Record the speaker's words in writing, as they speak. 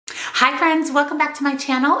Hi friends, welcome back to my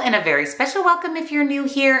channel and a very special welcome if you're new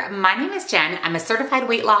here. My name is Jen. I'm a certified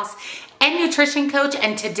weight loss and nutrition coach,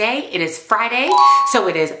 and today it is Friday, so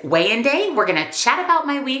it is weigh-in day. We're gonna chat about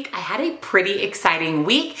my week. I had a pretty exciting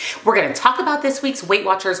week. We're gonna talk about this week's Weight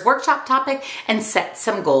Watchers workshop topic and set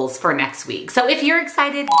some goals for next week. So if you're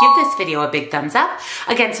excited, give this video a big thumbs up.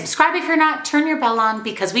 Again, subscribe if you're not, turn your bell on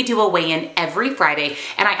because we do a weigh-in every Friday,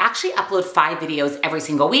 and I actually upload 5 videos every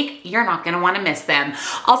single week. You're not gonna wanna miss them.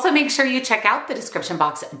 Also, make sure you check out the description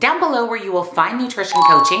box down below where you will find nutrition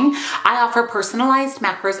coaching. I offer personalized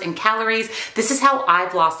macros and calories. This is how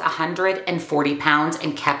I've lost 140 pounds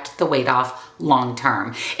and kept the weight off long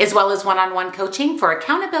term, as well as one-on-one coaching for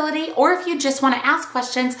accountability, or if you just want to ask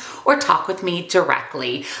questions or talk with me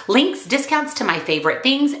directly. Links, discounts to my favorite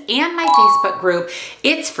things, and my Facebook group.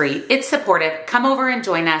 It's free, it's supportive. Come over and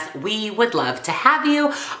join us. We would love to have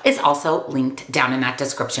you. It's also linked down in that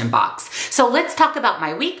description box. So let's talk about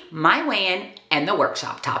my week, my weigh-in, and the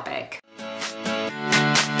workshop topic.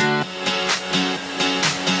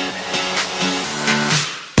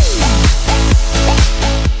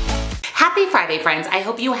 Happy Friday, friends. I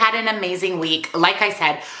hope you had an amazing week. Like I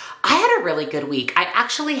said, I had a really good week. I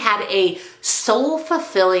actually had a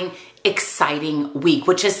soul-fulfilling, exciting week,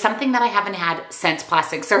 which is something that I haven't had since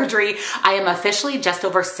plastic surgery. I am officially just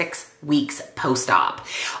over 6 weeks post-op.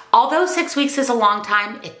 Although 6 weeks is a long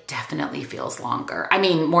time, it definitely feels longer. I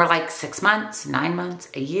mean, more like 6 months, 9 months,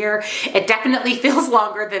 a year. It definitely feels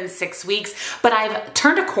longer than 6 weeks, but I've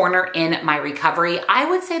turned a corner in my recovery. I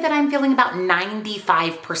would say that I'm feeling about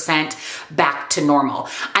 95% back to normal.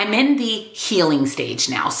 I'm in the healing stage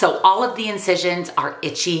now. So all of the incisions are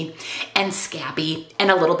itchy and scabby and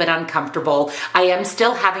a little bit uncomfortable. I am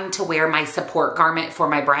still having to wear my support garment for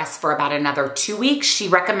my breasts for about another 2 weeks. She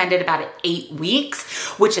recommended about 8 weeks,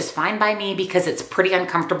 which is fine by me because it's pretty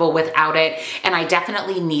uncomfortable without it. And I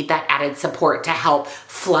definitely need that added support to help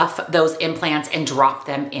fluff those implants and drop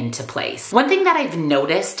them into place. One thing that I've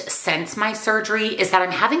noticed since my surgery is that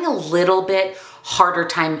I'm having a little bit harder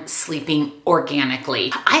time sleeping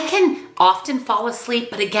organically. I can often fall asleep,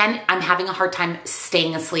 but again, I'm having a hard time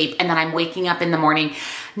staying asleep, and then I'm waking up in the morning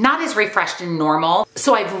not as refreshed and normal.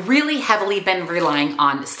 So I've really heavily been relying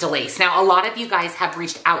on STELLACE. Now, a lot of you guys have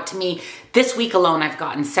reached out to me. This week alone, I've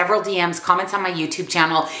gotten several DMs, comments on my YouTube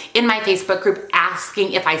channel, in my Facebook group,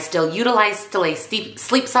 asking if I still utilize STELLACE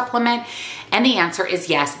sleep supplement. And the answer is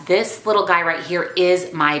yes. This little guy right here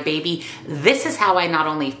is my baby. This is how I not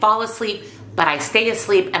only fall asleep, but I stay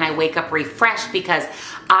asleep and I wake up refreshed because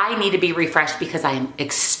I need to be refreshed because I am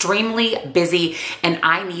extremely busy and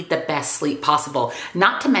I need the best sleep possible.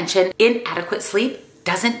 Not to mention, inadequate sleep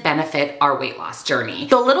doesn't benefit our weight loss journey.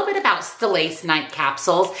 So a little bit about STELLACE night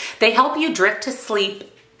capsules. They help you drift to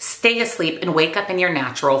sleep, stay asleep, and wake up in your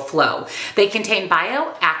natural flow. They contain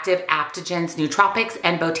bioactive adaptogens, nootropics,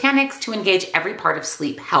 and botanics to engage every part of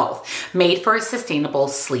sleep health, made for a sustainable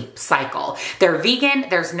sleep cycle. They're vegan,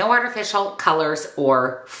 there's no artificial colors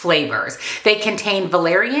or flavors. They contain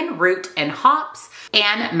valerian root and hops,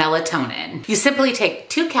 and melatonin. You simply take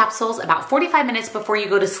 2 capsules about 45 minutes before you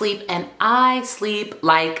go to sleep, and I sleep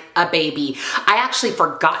like a baby. I actually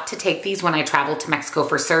forgot to take these when I traveled to Mexico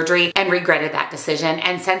for surgery and regretted that decision.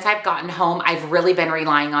 And since I've gotten home, I've really been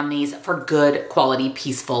relying on these for good quality,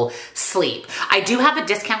 peaceful sleep. I do have a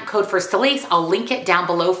discount code for STELLACE. I'll link it down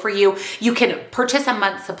below for you. You can purchase a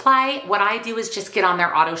month's supply. What I do is just get on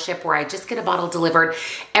their auto ship where I just get a bottle delivered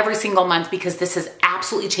every single month because this has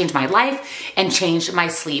absolutely changed my life and changed my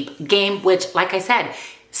sleep game, which, like I said,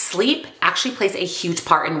 sleep actually plays a huge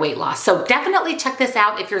part in weight loss. So definitely check this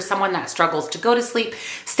out if you're someone that struggles to go to sleep,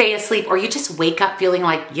 stay asleep, or you just wake up feeling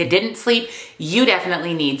like you didn't sleep. You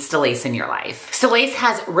definitely need STELLACE in your life. STELLACE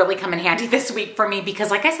has really come in handy this week for me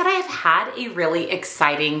because, like I said, I have had a really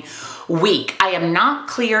exciting week. I am not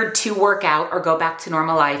cleared to work out or go back to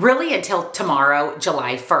normal life really until tomorrow,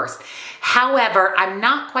 July 1st. However, I'm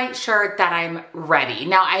not quite sure that I'm ready.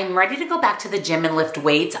 Now, I'm ready to go back to the gym and lift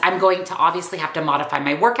weights. I'm going to obviously have to modify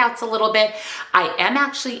my workouts a little bit. I am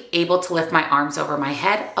actually able to lift my arms over my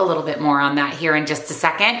head. A little bit more on that here in just a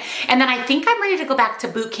second. And then I think I'm ready to go back to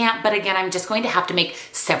boot camp, but again, I'm just going to have to make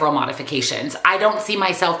several modifications. I don't see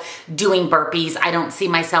myself doing burpees. I don't see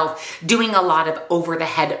myself doing a lot of over the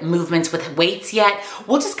head movements with weights yet.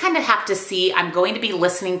 We'll just kind of have to see. I'm going to be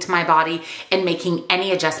listening to my body and making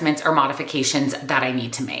any adjustments or modifications that I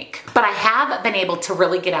need to make. But I have been able to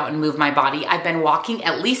really get out and move my body. I've been walking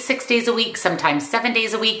at least 6 days a week, sometimes 7 days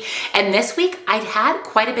days a week. And this week I'd had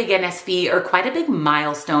quite a big NSV, or quite a big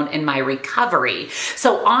milestone in my recovery.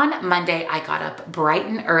 So on Monday, I got up bright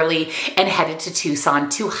and early and headed to Tucson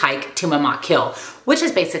to hike Tumamoc Hill, which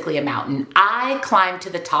is basically a mountain. I climbed to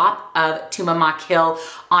the top of Tumamoc Hill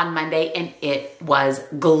on Monday and it was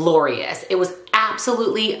glorious. It was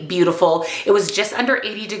absolutely beautiful. It was just under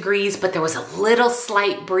 80 degrees, but there was a little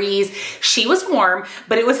slight breeze. She was warm,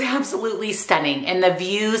 but it was absolutely stunning, and the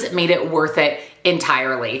views made it worth it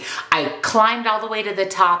entirely. I climbed all the way to the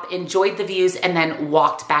top, enjoyed the views, and then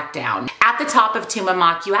walked back down. At the top of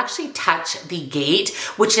Tumamoc, you actually touch the gate,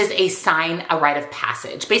 which is a sign, a rite of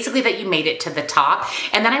passage, basically that you made it to the top.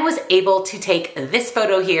 And then I was able to take this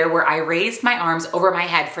photo here where I raised my arms over my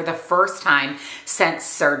head for the first time since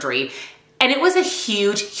surgery. And it was a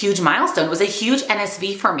huge, huge milestone. It was a huge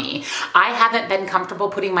NSV for me. I haven't been comfortable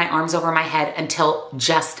putting my arms over my head until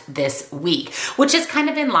just this week, which is kind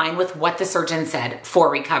of in line with what the surgeon said for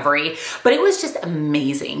recovery. But it was just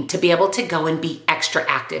amazing to be able to go and be extra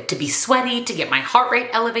active, to be sweaty, to get my heart rate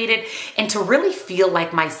elevated, and to really feel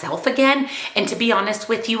like myself again. And to be honest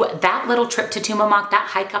with you, that little trip to Tumamoc, that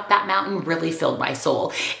hike up that mountain, really filled my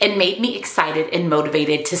soul and made me excited and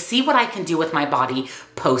motivated to see what I can do with my body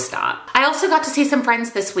post-op. I also got to see some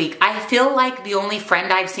friends this week. I feel like the only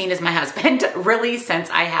friend I've seen is my husband, really,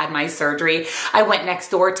 since I had my surgery. I went next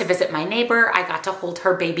door to visit my neighbor. I got to hold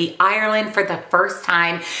her baby Ireland for the first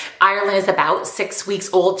time. Ireland is about 6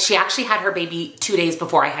 weeks old. She actually had her baby 2 days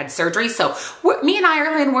before I had surgery. So me and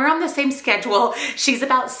Ireland, we're on the same schedule. She's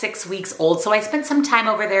about 6 weeks old. So I spent some time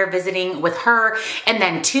over there visiting with her. And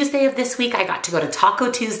then Tuesday of this week, I got to go to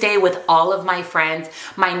Taco Tuesday with all of my friends.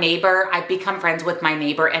 My neighbor, I've become friends with my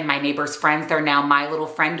neighbor and my neighbor's friends. They're now my little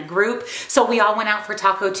friend group. So we all went out for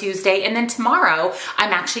Taco Tuesday. And then tomorrow,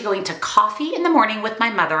 I'm actually going to coffee in the morning with my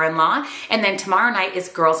mother-in-law. And then tomorrow night is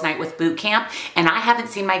girls' night with boot camp. And I haven't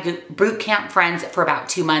seen my boot camp friends for about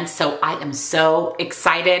 2 months. So I am so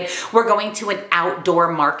excited. We're going to an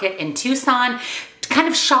outdoor market in Tucson, kind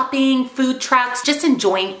of shopping, food trucks, just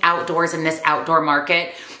enjoying outdoors in this outdoor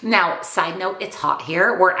market. Now, side note, it's hot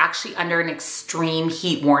here. We're actually under an extreme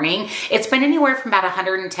heat warning. It's been anywhere from about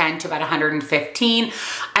 110 to about 115.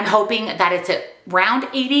 I'm hoping that it's at around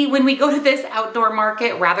 80 when we go to this outdoor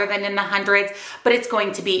market rather than in the hundreds, but it's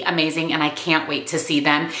going to be amazing and I can't wait to see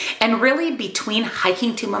them. And really, between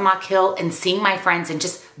hiking Tumamoc Hill and seeing my friends and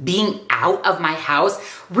just being out of my house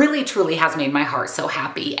really truly has made my heart so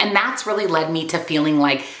happy. And that's really led me to feeling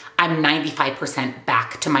like I'm 95%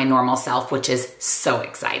 back to my normal self, which is so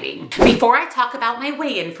exciting. Before I talk about my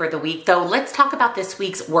weigh-in for the week though, let's talk about this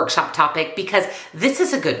week's workshop topic, because this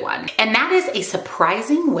is a good one. And that is a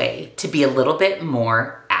surprising way to be a little bit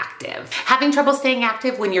more active. Having trouble staying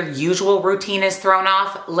active when your usual routine is thrown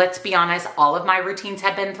off? Let's be honest, all of my routines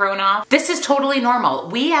have been thrown off. This is totally normal.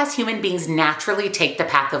 We as human beings naturally take the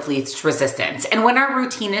path of least resistance. And when our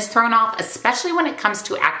routine is thrown off, especially when it comes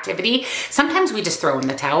to activity, sometimes we just throw in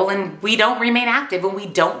the towel and we don't remain active and we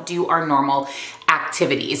don't do our normal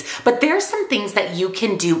activities. But there's some things that you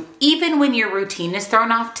can do even when your routine is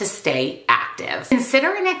thrown off to stay active.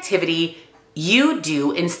 Consider an activity you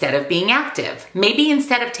do instead of being active. Maybe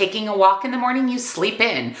instead of taking a walk in the morning, you sleep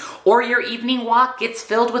in, or your evening walk gets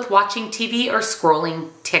filled with watching TV or scrolling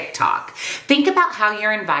TikTok. Think about how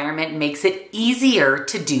your environment makes it easier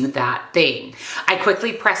to do that thing. I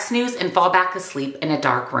quickly press snooze and fall back asleep in a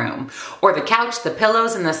dark room. Or the couch, the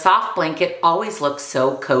pillows, and the soft blanket always look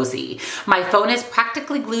so cozy. My phone is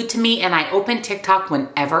practically glued to me and I open TikTok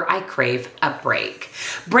whenever I crave a break.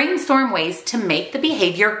 Brainstorm ways to make the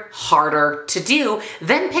behavior harder to do,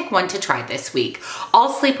 then pick one to try this week.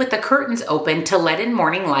 I'll sleep with the curtains open to let in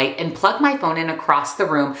morning light and plug my phone in across the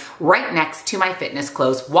room right next to my fitness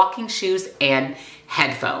clothes, walking shoes, and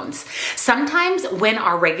headphones. Sometimes when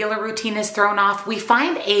our regular routine is thrown off, we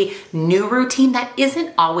find a new routine that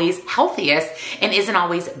isn't always healthiest and isn't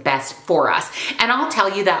always best for us. And I'll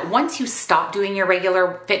tell you that once you stop doing your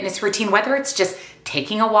regular fitness routine, whether it's just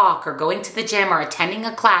taking a walk or going to the gym or attending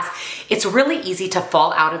a class, it's really easy to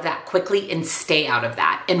fall out of that quickly and stay out of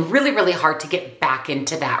that, and really, really hard to get back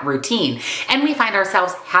into that routine. And we find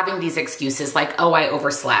ourselves having these excuses like, oh, I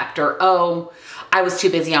overslept, or oh, I was too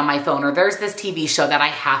busy on my phone, or there's this TV show that I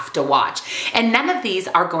have to watch. And none of these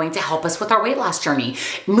are going to help us with our weight loss journey.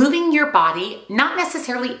 Moving your body, not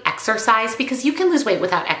necessarily exercise, because you can lose weight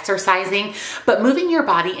without exercising, but moving your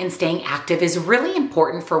body and staying active is really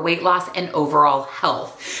important for weight loss and overall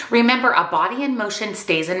health. Remember, a body in motion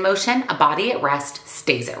stays in motion, a body at rest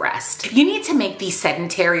stays at rest. You need to make these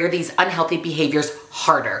sedentary or these unhealthy behaviors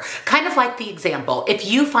harder. Kind of like the example, if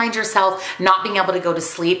you find yourself not being able to go to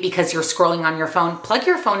sleep because you're scrolling on your phone, plug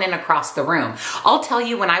your phone in across the room. I'll tell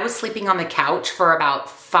you, when I was sleeping on the couch for about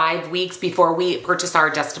 5 weeks before we purchased our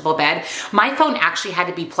adjustable bed, my phone actually had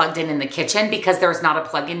to be plugged in the kitchen because there's not a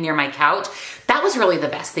plug-in near my couch. That was really the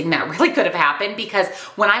best thing that really could have happened, because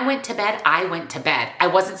when I went to bed, I went to bed. I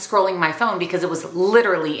wasn't scrolling my phone because it was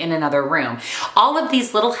literally in another room. All of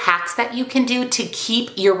these little hacks that you can do to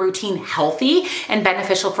keep your routine healthy and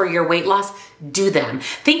beneficial for your weight loss, do them.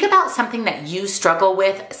 Think about something that you struggle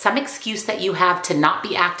with, some excuse that you have to not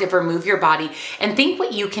be active or move your body, and think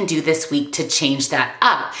what you can do this week to change that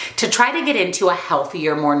up, to try to get into a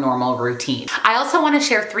healthier, more normal routine. I also want to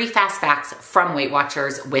share 3 fast facts from Weight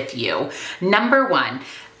Watchers with you. Number 1,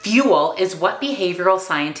 fuel is what behavioral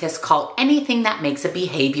scientists call anything that makes a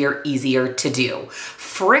behavior easier to do.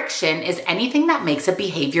 Friction is anything that makes a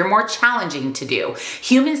behavior more challenging to do.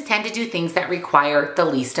 Humans tend to do things that require the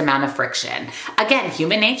least amount of friction. Again,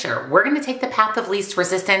 human nature. We're going to take the path of least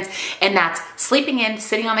resistance, and that's sleeping in,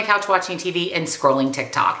 sitting on the couch watching TV, and scrolling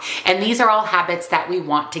TikTok. And these are all habits that we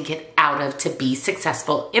want to get out of to be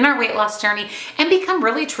successful in our weight loss journey and become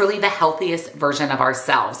really truly the healthiest version of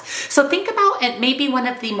ourselves. So think about maybe one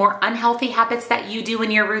of the more unhealthy habits that you do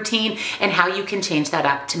in your routine and how you can change that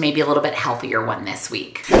up to maybe a little bit healthier one this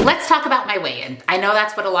week. Let's talk about my weigh-in. I know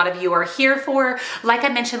that's what a lot of you are here for. Like I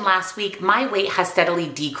mentioned last week, my weight has steadily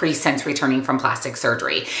decreased since returning from plastic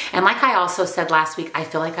surgery. And like I also said last week, I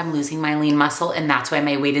feel like I'm losing my lean muscle, and that's why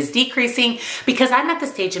my weight is decreasing, because I'm at the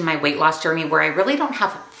stage in my weight loss journey where I really don't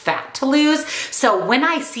have fat to lose. So when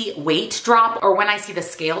I see weight drop, or when I see the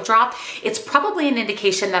scale drop, it's probably an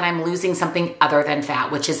indication that I'm losing something other than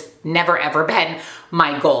fat, which has never ever been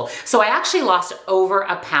my goal. So I actually lost over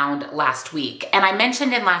a pound last week. And I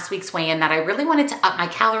mentioned in last week's weigh-in that I really wanted to up my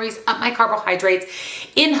calories, up my carbohydrates,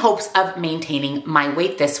 in hopes of maintaining my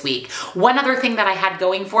weight this week. One other thing that I had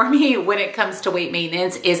going for me when it comes to weight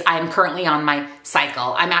maintenance is I'm currently on my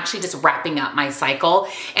cycle. I'm actually just wrapping up my cycle,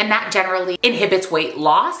 and that generally inhibits weight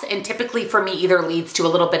loss, and typically for me either leads to a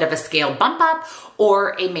little bit of a scale bump up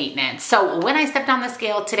or a maintenance. So when I stepped on the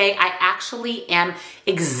scale today, I actually am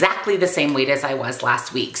exactly the same weight as I was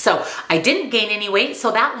last week. So I didn't gain any weight.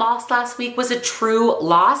 So that loss last week was a true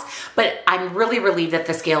loss, but I'm really relieved that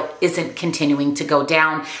the scale isn't continuing to go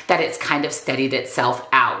down, that it's kind of steadied itself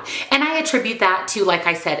out. And I attribute that to, like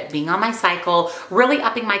I said, being on my cycle, really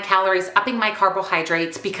upping my calories, upping my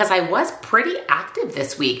carbohydrates, because I was pretty active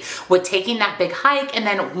this week with taking that big hike and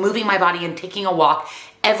then moving my body and taking a walk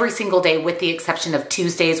every single day, with the exception of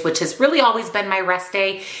Tuesdays, which has really always been my rest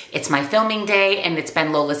day. It's my filming day, and it's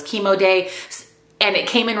been Lola's chemo day. And it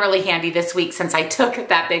came in really handy this week since I took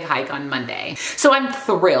that big hike on Monday. So I'm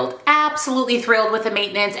thrilled, absolutely thrilled with the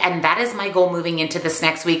maintenance, and that is my goal moving into this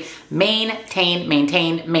next week. Maintain,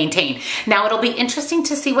 maintain, maintain. Now it'll be interesting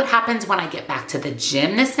to see what happens when I get back to the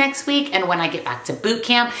gym this next week and when I get back to boot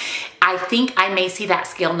camp. I think I may see that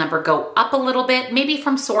scale number go up a little bit, maybe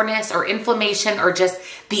from soreness or inflammation or just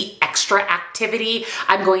the extra activity.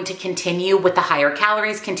 I'm going to continue with the higher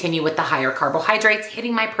calories, continue with the higher carbohydrates,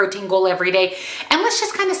 hitting my protein goal every day. And let's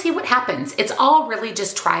just kind of see what happens. It's all really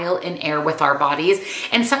just trial and error with our bodies.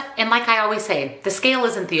 And like I always say, the scale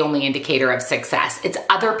isn't the only indicator of success. It's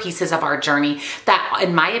other pieces of our journey that,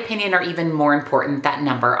 in my opinion, are even more important than that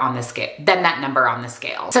number on the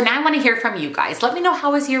scale. So now I want to hear from you guys. Let me know,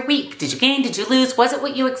 how was your week? Did you gain? Did you lose? Was it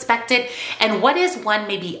what you expected? And what is one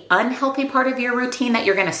maybe unhealthy part of your routine that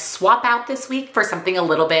you're going to swap out this week for something a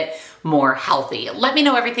little bit more healthy? Let me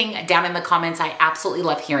know everything down in the comments. I absolutely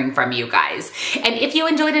love hearing from you guys. And if you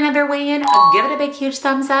enjoyed another weigh-in, give it a big, huge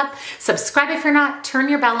thumbs up. Subscribe if you're not. Turn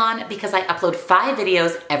your bell on, because I upload 5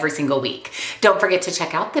 videos every single week. Don't forget to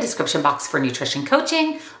check out the description box for nutrition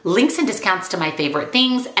coaching, links and discounts to my favorite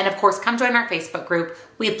things, and of course, come join our Facebook group.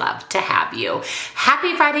 We'd love to have you.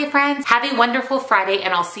 Happy Friday, friends. Have a wonderful Friday,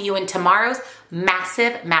 and I'll see you in tomorrow's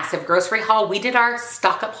massive, massive grocery haul. We did our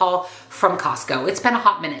stock up haul from Costco. It's been a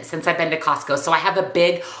hot minute since I've been to Costco, so I have a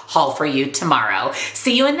big haul for you tomorrow.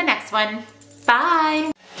 See you in the next one.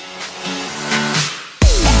 Bye.